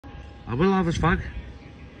I will have a fag.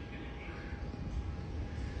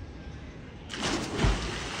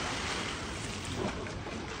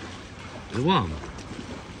 Is it warm?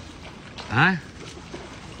 Aye?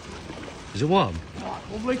 Is it warm? Oh,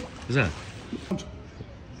 lovely. Is it?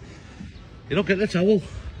 You don't get the towel.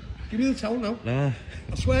 Give me the towel now. No.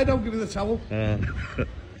 I swear don't give me the towel. I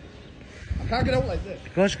can't get out like this.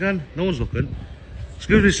 Of course you can. No one's looking.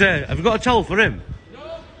 Excuse me, sir. Have you got a towel for him?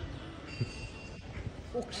 No.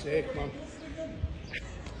 Fuck's sake, man.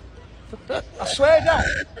 I swear down.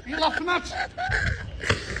 Are you laughing at?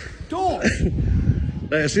 Don't.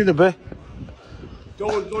 Let us see the bit.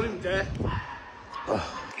 Don't even dare.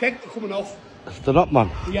 Keg coming off. They're not, man.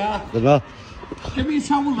 Yeah. They're not. Give me a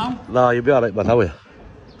towel now. No, you'll be alright, man. How are you?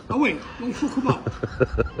 Oh wait, don't fuck about.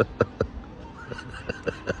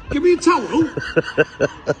 Give me a towel. Give me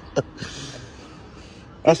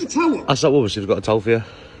a towel. Ask that woman if she's got a towel for you.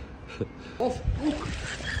 Off. Look.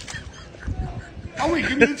 Oh wait,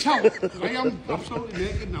 give me the towel. I am absolutely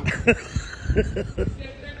naked now.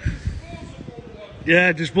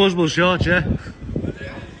 Yeah, disposable shorts, yeah.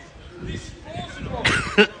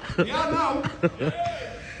 Yeah, now.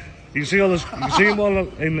 You can see all this. You can see them all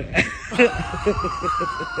in.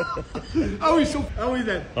 How are you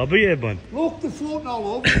then? I'll be here, man. Look, they're floating all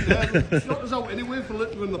over in there. They've shot us out anyway for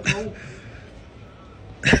litter in the pool.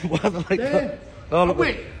 Why are they like There. that? Oh, look,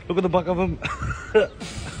 wait. Look at the back of them.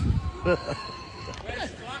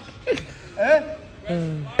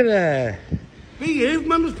 Eh? Behave,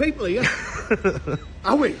 man, there's people here.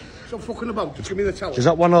 Are we? Stop fucking about. Just give me the towel. Is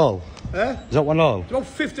that one all? Eh? Is that one all? It's about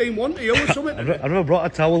 15-1 to you or something. I've never brought a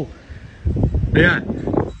towel. Yeah,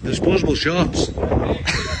 disposable shorts. What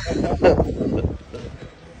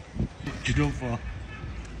you doing for?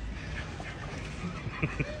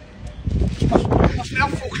 Pass me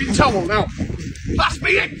that fucking towel now. Pass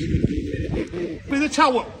me it. Give me the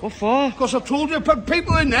towel. What for? Because I've told you, put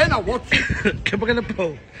people in there now, what? Come back in the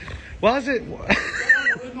pool. What is it?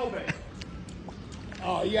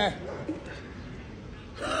 Oh, yeah.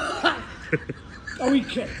 Oh, he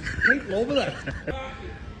kicked people over there.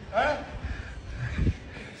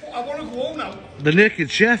 I want to go home now. The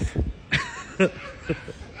naked chef. I'll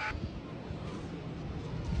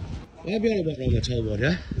be on about on the towel,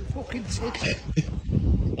 yeah? Fucking tits.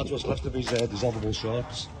 That's what's left of his dissolvable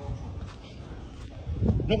shorts.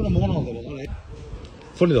 Not gonna moan all them, are they?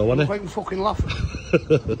 Funny though, wasn't it? I'm fucking laughing.